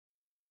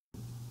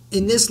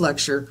In this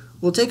lecture,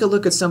 we'll take a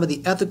look at some of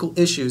the ethical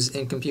issues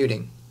in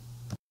computing.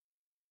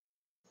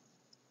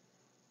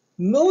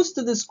 Most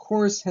of this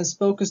course has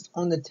focused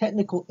on the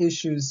technical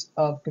issues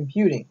of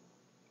computing.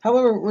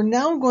 However, we're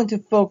now going to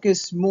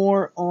focus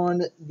more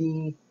on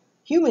the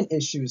human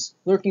issues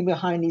lurking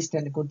behind these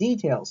technical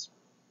details.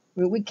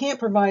 We can't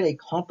provide a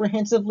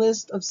comprehensive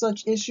list of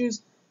such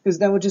issues because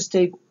that would just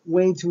take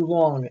way too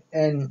long,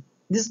 and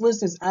this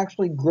list is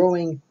actually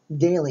growing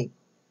daily.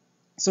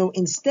 So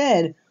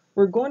instead,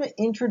 we're going to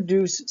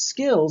introduce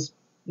skills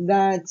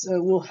that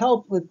will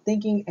help with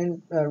thinking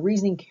and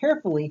reasoning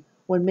carefully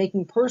when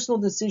making personal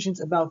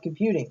decisions about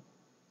computing.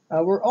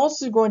 We're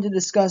also going to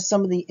discuss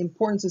some of the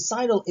important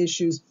societal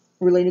issues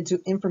related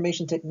to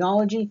information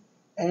technology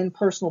and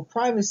personal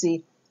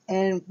privacy,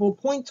 and we'll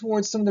point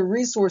towards some of the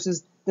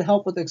resources to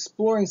help with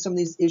exploring some of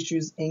these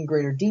issues in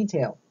greater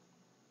detail.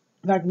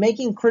 In fact,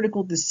 making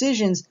critical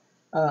decisions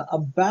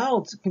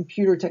about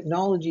computer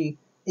technology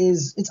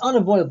it's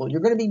unavoidable. You're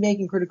going to be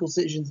making critical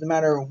decisions no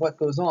matter what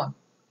goes on.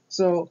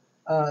 So,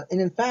 and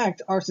in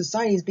fact, our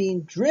society is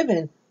being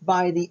driven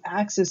by the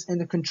access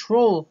and the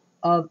control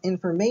of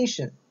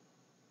information.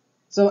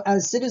 So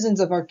as citizens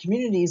of our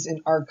communities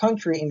in our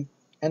country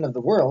and of the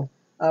world,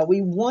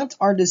 we want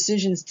our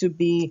decisions to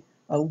be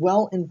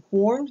well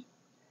informed,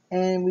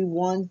 and we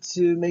want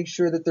to make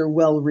sure that they're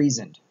well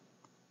reasoned.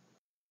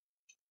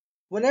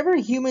 Whenever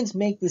humans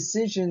make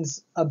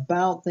decisions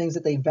about things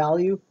that they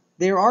value,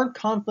 there are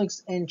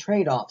conflicts and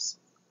trade-offs.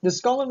 The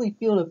scholarly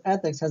field of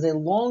ethics has a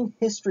long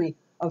history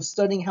of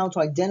studying how to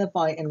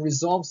identify and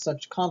resolve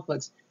such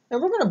conflicts,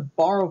 and we're going to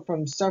borrow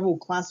from several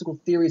classical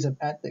theories of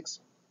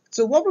ethics.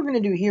 So what we're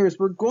going to do here is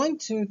we're going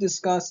to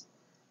discuss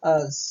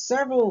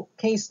several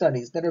case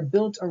studies that are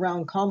built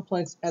around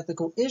complex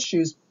ethical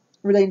issues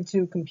related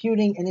to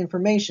computing and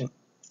information.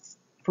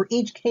 For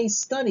each case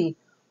study,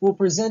 we'll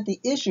present the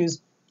issues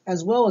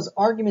as well as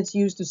arguments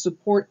used to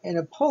support and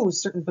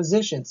oppose certain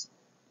positions.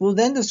 We'll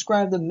then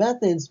describe the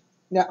methods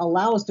that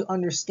allow us to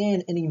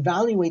understand and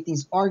evaluate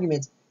these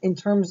arguments in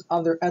terms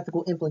of their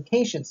ethical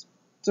implications.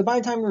 So by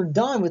the time we're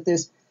done with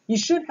this, you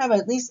should have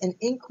at least an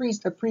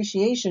increased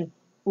appreciation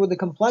for the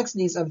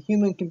complexities of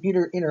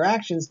human-computer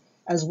interactions,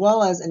 as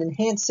well as an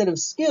enhanced set of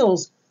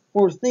skills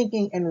for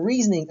thinking and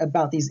reasoning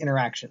about these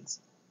interactions.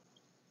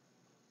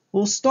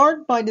 We'll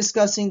start by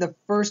discussing the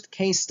first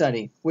case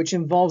study, which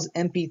involves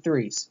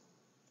MP3s.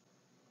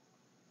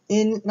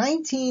 In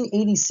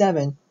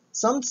 1987,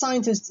 some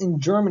scientists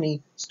in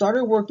Germany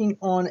started working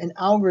on an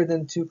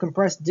algorithm to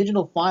compress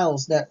digital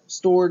files that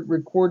stored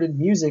recorded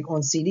music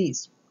on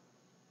CDs.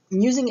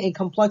 Using a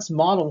complex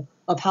model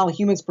of how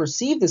humans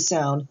perceive the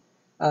sound,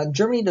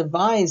 Germany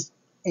devised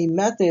a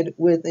method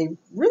with a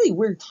really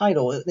weird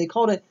title. They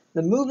called it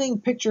the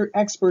Moving Picture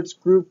Experts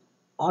Group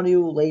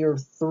Audio Layer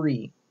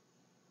 3.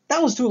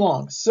 That was too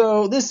long,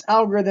 so this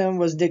algorithm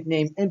was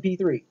nicknamed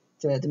MP3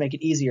 to make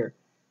it easier.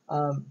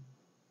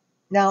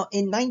 Now,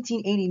 in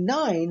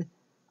 1989,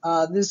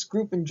 this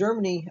group in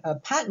Germany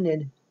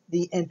patented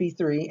the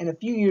MP3, and a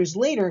few years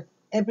later,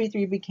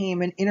 MP3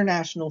 became an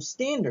international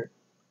standard.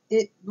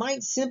 It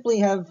might simply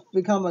have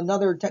become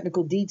another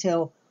technical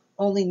detail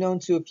only known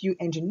to a few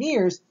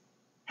engineers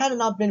had it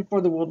not been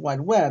for the World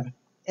Wide Web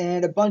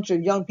and a bunch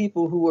of young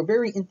people who were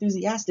very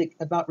enthusiastic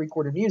about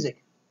recorded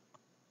music.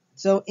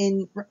 So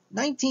in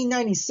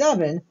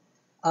 1997,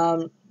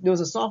 there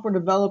was a software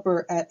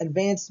developer at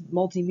Advanced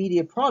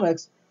Multimedia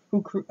Products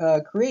who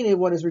created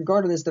what is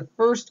regarded as the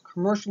first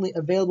commercially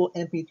available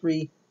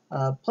MP3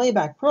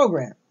 playback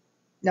program.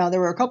 Now, there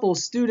were a couple of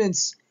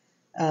students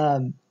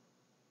at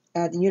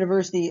the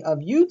University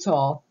of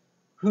Utah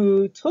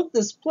who took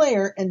this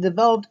player and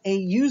developed a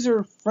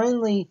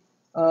user-friendly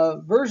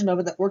version of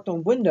it that worked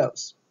on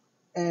Windows.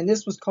 And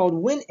this was called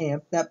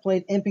Winamp that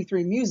played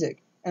MP3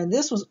 music. And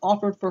this was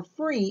offered for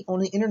free on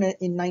the internet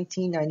in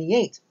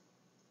 1998.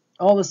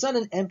 All of a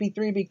sudden,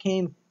 MP3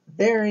 became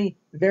very,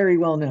 very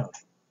well known.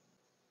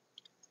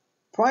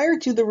 Prior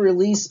to the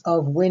release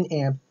of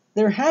Winamp,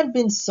 there had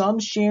been some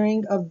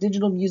sharing of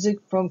digital music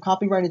from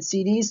copyrighted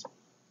CDs.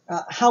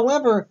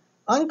 However,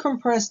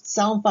 uncompressed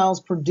sound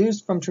files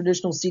produced from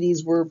traditional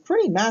CDs were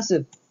pretty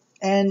massive,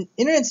 and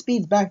internet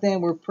speeds back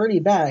then were pretty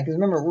bad. Because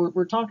remember,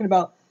 we're talking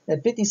about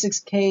that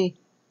 56K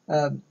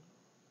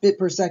bit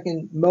per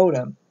second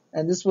modem,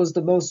 and this was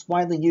the most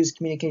widely used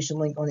communication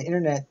link on the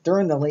internet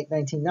during the late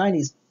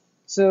 1990s.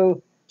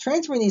 So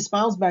transferring these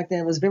files back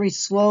then was very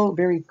slow,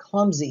 very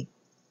clumsy.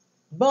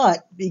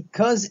 But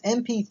because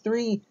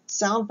MP3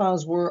 sound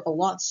files were a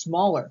lot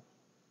smaller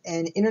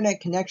and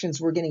internet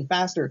connections were getting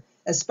faster,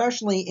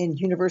 especially in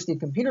university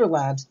computer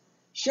labs,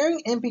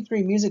 sharing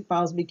MP3 music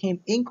files became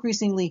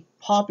increasingly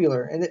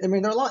popular. And I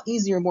mean, they're a lot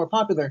easier and more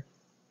popular.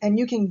 And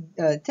you can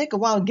take a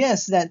wild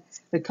guess that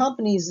the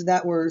companies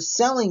that were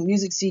selling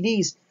music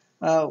CDs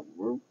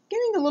were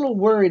getting a little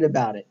worried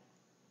about it.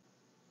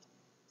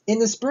 In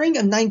the spring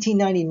of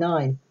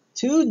 1999,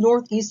 two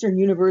Northeastern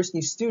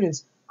University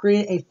students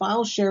created a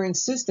file-sharing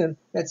system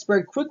that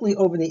spread quickly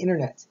over the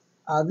internet.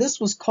 This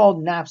was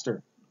called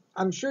Napster.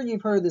 I'm sure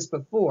you've heard this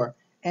before,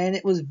 and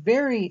it was a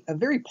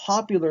very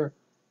popular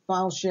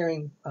file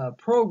sharing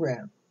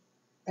program,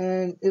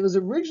 and it was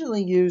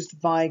originally used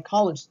by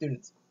college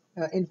students.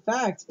 In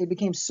fact, it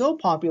became so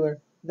popular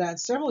that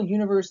several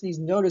universities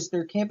noticed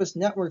their campus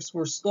networks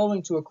were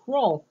slowing to a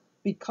crawl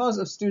because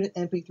of student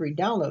MP3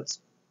 downloads.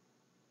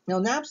 Now,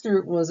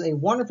 Napster was a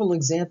wonderful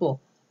example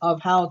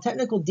of how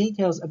technical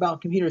details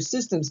about computer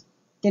systems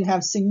can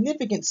have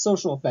significant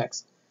social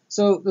effects.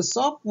 So, the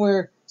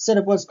software set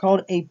up what's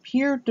called a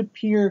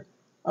peer-to-peer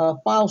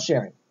file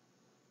sharing.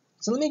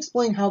 So, let me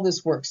explain how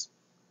this works.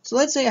 So,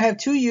 let's say I have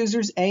two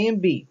users, A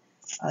and B.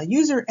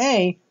 User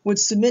A would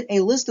submit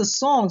a list of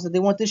songs that they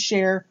want to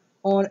share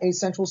on a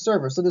central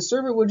server. So, the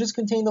server would just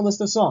contain the list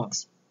of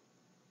songs.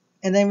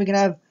 And then we can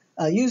have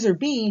user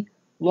B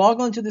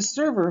log onto the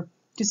server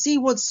to see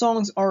what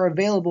songs are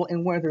available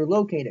and where they're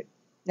located.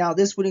 Now,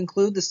 this would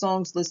include the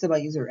songs listed by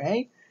user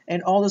A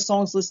and all the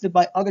songs listed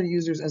by other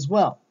users as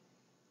well.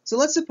 So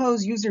let's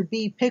suppose user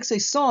B picks a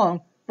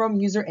song from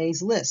user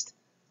A's list.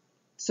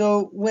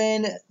 So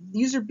when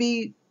user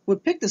B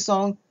would pick the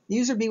song,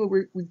 user B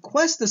would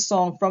request the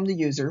song from the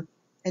user,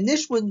 and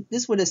this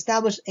would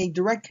establish a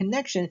direct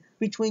connection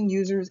between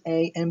users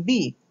A and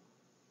B.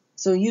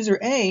 So user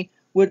A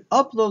would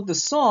upload the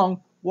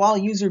song while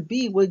user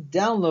B would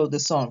download the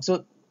song.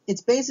 So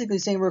it's basically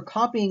saying we're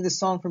copying the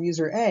song from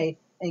user A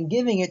and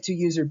giving it to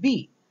user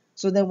B.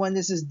 So then when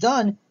this is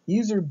done,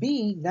 user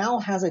B now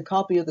has a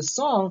copy of the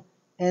song,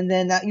 and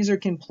then that user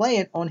can play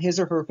it on his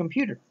or her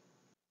computer.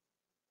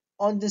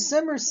 On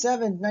December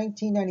 7,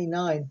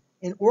 1999,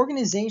 an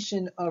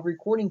organization of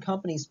recording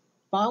companies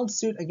filed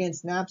suit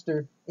against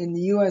Napster in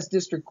the U.S.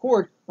 District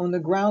Court on the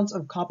grounds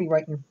of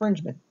copyright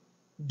infringement.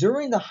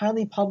 During the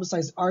highly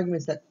publicized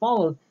arguments that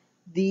followed,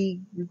 the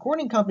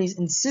recording companies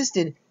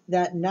insisted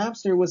that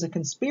Napster was a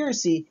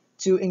conspiracy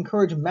to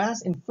encourage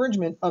mass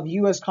infringement of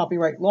U.S.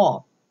 copyright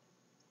law.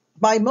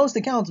 By most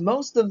accounts,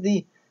 most of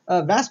the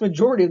vast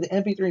majority of the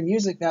MP3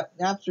 music that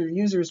Napster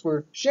users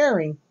were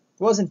sharing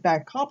was in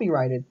fact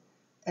copyrighted,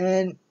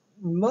 and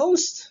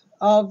most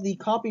of the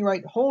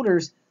copyright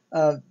holders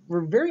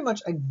were very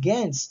much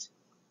against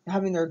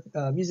having their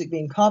music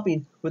being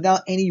copied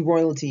without any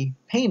royalty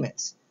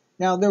payments.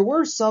 Now, there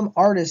were some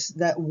artists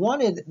that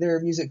wanted their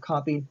music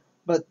copied,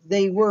 but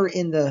they were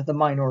in the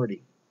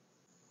minority.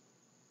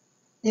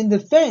 In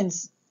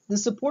defense, the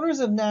supporters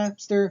of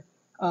Napster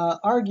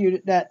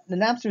argued that the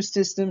Napster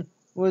system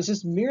was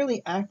just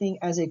merely acting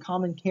as a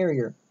common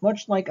carrier,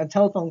 much like a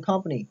telephone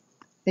company.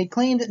 They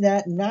claimed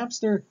that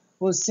Napster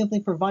was simply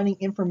providing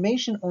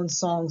information on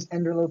songs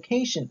and their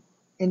location,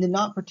 and did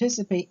not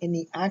participate in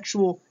the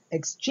actual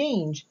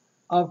exchange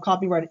of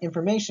copyrighted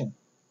information.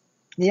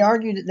 They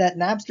argued that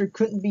Napster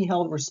couldn't be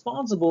held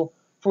responsible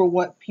for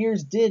what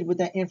peers did with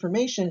that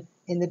information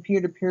in the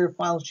peer-to-peer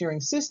file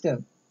sharing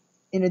system.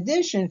 In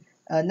addition,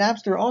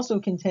 Napster also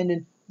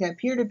contended that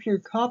peer-to-peer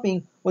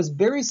copying was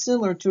very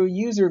similar to a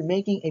user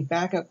making a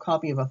backup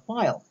copy of a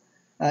file.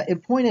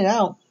 It pointed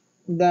out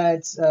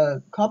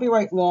that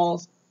copyright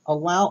laws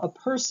allow a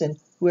person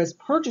who has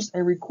purchased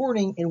a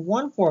recording in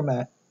one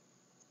format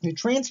to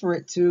transfer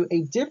it to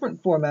a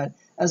different format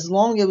as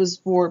long as it was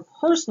for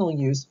personal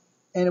use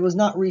and it was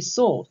not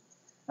resold.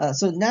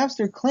 So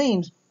Napster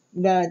claims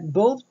that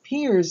both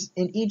peers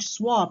in each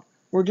swap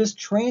were just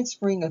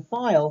transferring a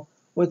file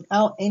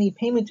without any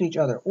payment to each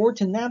other or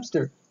to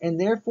Napster, and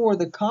therefore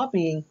the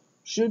copying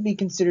should be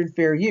considered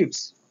fair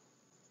use.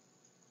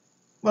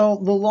 Well,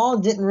 the law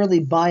didn't really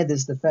buy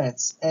this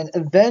defense, and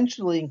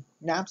eventually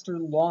Napster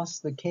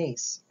lost the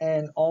case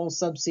and all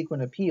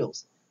subsequent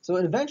appeals. So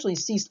it eventually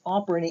ceased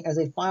operating as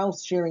a file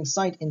sharing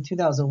site in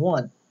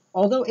 2001,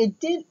 although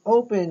it did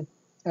open,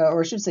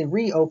 or I should say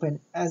reopen,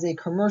 as a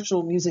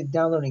commercial music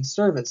downloading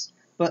service,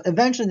 but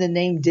eventually the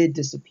name did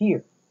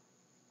disappear.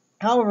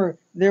 However,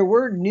 there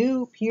were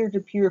new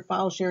peer-to-peer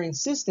file sharing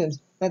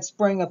systems that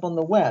sprang up on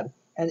the web,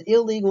 and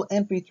illegal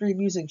MP3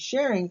 music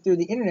sharing through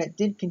the internet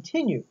did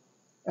continue,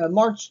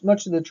 much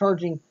to the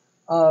charging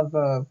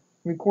of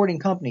recording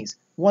companies.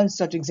 One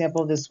such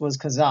example of this was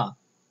Kazaa.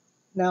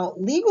 Now,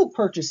 legal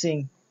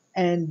purchasing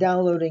and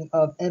downloading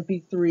of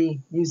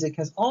MP3 music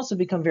has also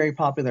become very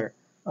popular.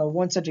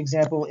 One such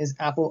example is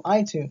Apple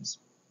iTunes.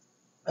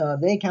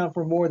 They account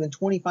for more than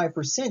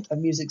 25% of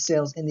music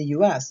sales in the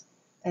US.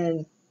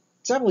 And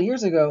several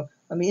years ago,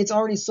 I mean, it's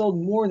already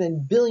sold more than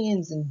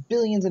billions and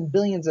billions and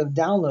billions of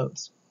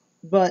downloads.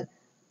 But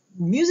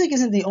music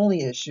isn't the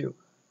only issue.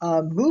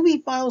 Movie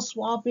file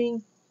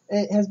swapping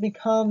has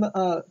become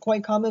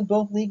quite common,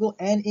 both legal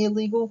and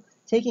illegal.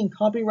 Taking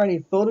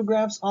copyrighted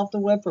photographs off the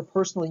web for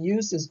personal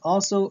use is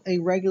also a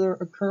regular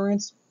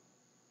occurrence.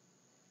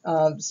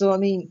 So, I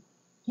mean,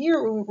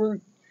 here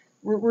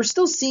we're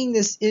still seeing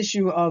this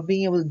issue of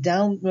being able to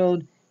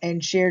download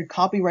and share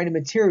copyrighted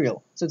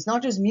material. So it's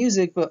not just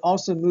music, but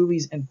also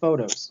movies and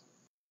photos.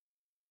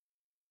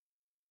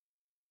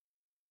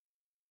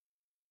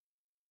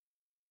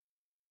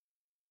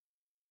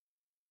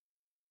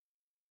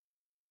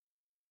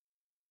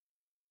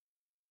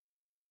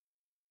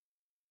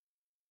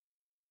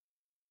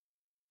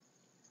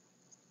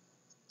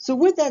 So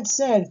with that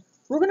said,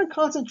 we're going to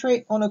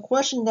concentrate on a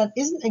question that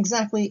isn't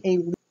exactly a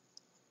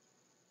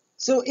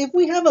So if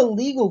we have a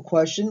legal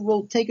question,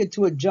 we'll take it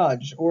to a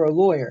judge or a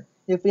lawyer.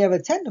 If we have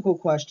a technical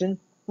question,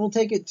 we'll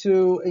take it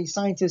to a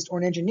scientist or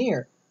an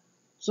engineer.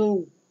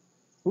 So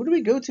who do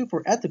we go to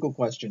for ethical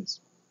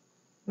questions?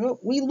 Well,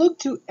 we look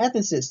to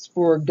ethicists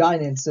for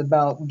guidance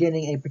about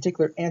getting a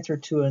particular answer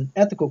to an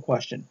ethical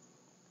question.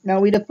 Now,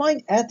 we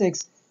define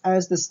ethics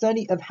as the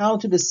study of how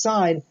to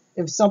decide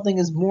if something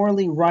is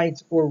morally right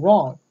or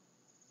wrong.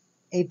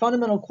 A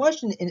fundamental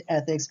question in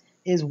ethics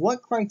is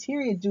what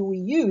criteria do we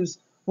use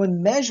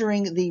when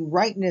measuring the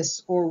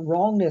rightness or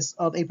wrongness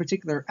of a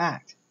particular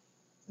act?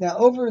 Now,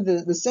 over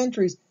the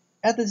centuries,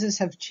 ethicists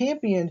have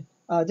championed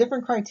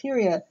different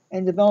criteria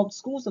and developed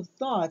schools of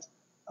thought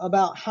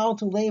about how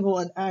to label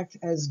an act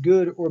as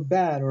good or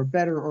bad or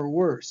better or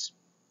worse.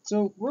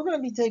 So we're going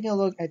to be taking a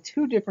look at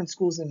two different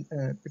schools in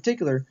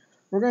particular.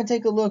 We're going to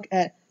take a look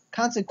at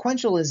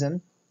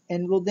consequentialism,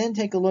 and we'll then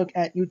take a look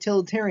at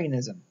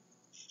utilitarianism.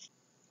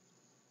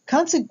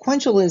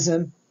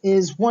 Consequentialism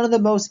is one of the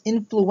most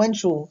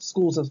influential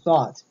schools of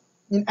thought.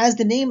 And as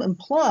the name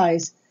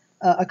implies,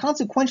 a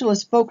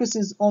consequentialist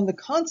focuses on the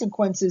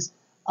consequences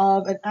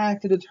of an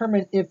act to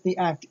determine if the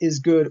act is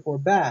good or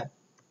bad.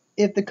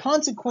 If the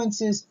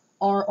consequences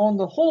are on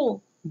the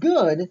whole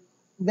good,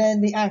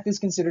 then the act is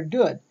considered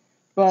good.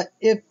 But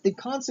if the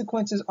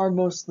consequences are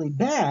mostly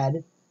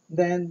bad,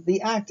 then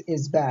the act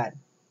is bad.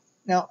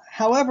 Now,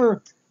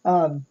 however,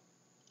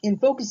 in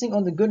focusing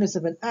on the goodness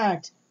of an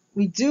act,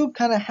 we do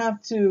kind of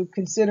have to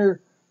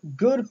consider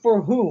good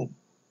for whom.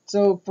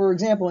 So, for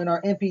example, in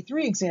our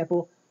MP3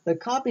 example, the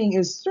copying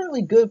is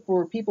certainly good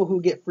for people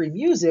who get free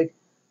music,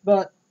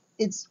 but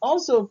it's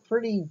also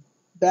pretty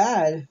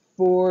bad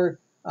for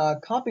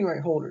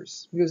copyright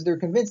holders because they're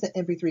convinced that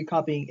MP3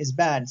 copying is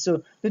bad.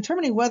 So,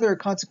 determining whether a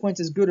consequence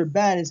is good or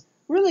bad is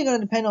really going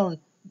to depend on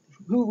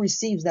who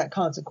receives that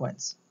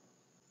consequence.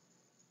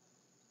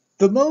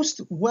 The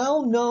most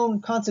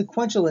well-known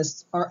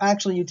consequentialists are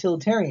actually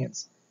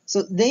utilitarians.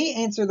 So they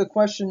answer the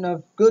question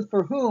of good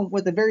for whom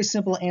with a very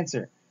simple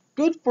answer.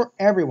 Good for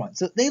everyone.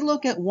 So they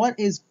look at what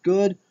is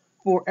good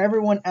for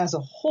everyone as a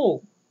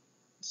whole.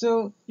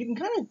 So you can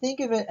kind of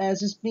think of it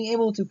as just being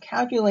able to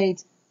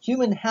calculate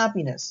human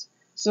happiness.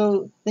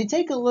 So they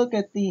take a look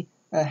at the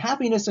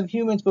happiness of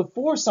humans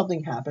before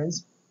something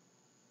happens,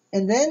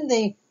 and then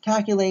they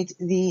calculate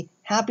the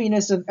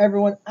happiness of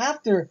everyone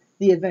after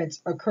the event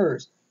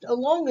occurs,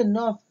 long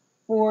enough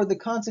for the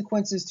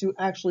consequences to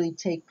actually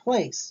take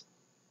place.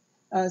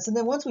 So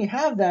then once we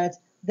have that,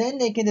 then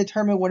they can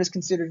determine what is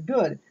considered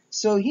good.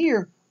 So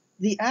here,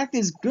 the act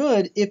is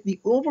good if the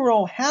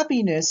overall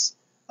happiness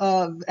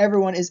of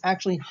everyone is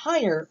actually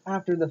higher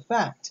after the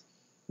fact.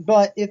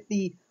 But if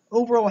the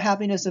overall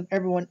happiness of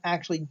everyone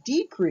actually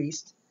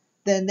decreased,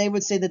 then they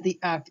would say that the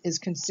act is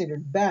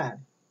considered bad.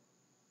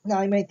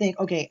 Now you may think,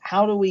 okay,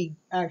 how do we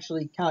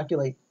actually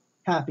calculate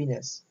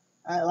happiness?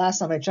 Last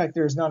time I checked,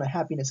 there is not a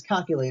happiness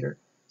calculator.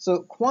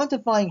 So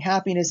quantifying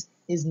happiness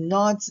is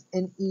not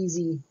an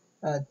easy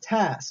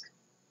task.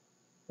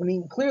 I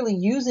mean, clearly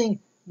using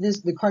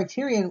the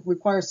criterion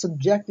requires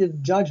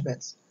subjective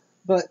judgments,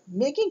 but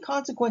making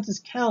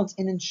consequences count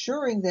and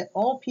ensuring that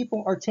all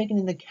people are taken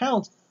into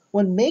account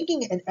when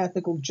making an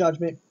ethical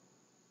judgment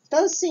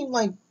does seem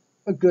like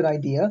a good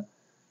idea.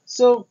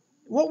 So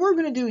what we're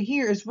going to do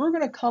here is we're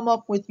going to come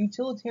up with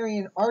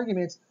utilitarian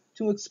arguments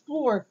to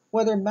explore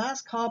whether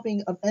mass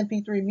copying of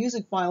MP3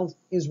 music files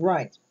is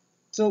right.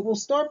 So we'll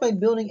start by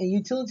building a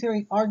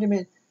utilitarian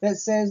argument that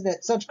says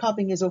that such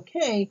copying is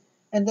okay,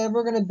 and then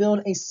we're going to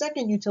build a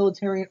second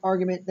utilitarian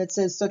argument that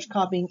says such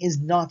copying is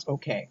not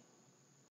okay.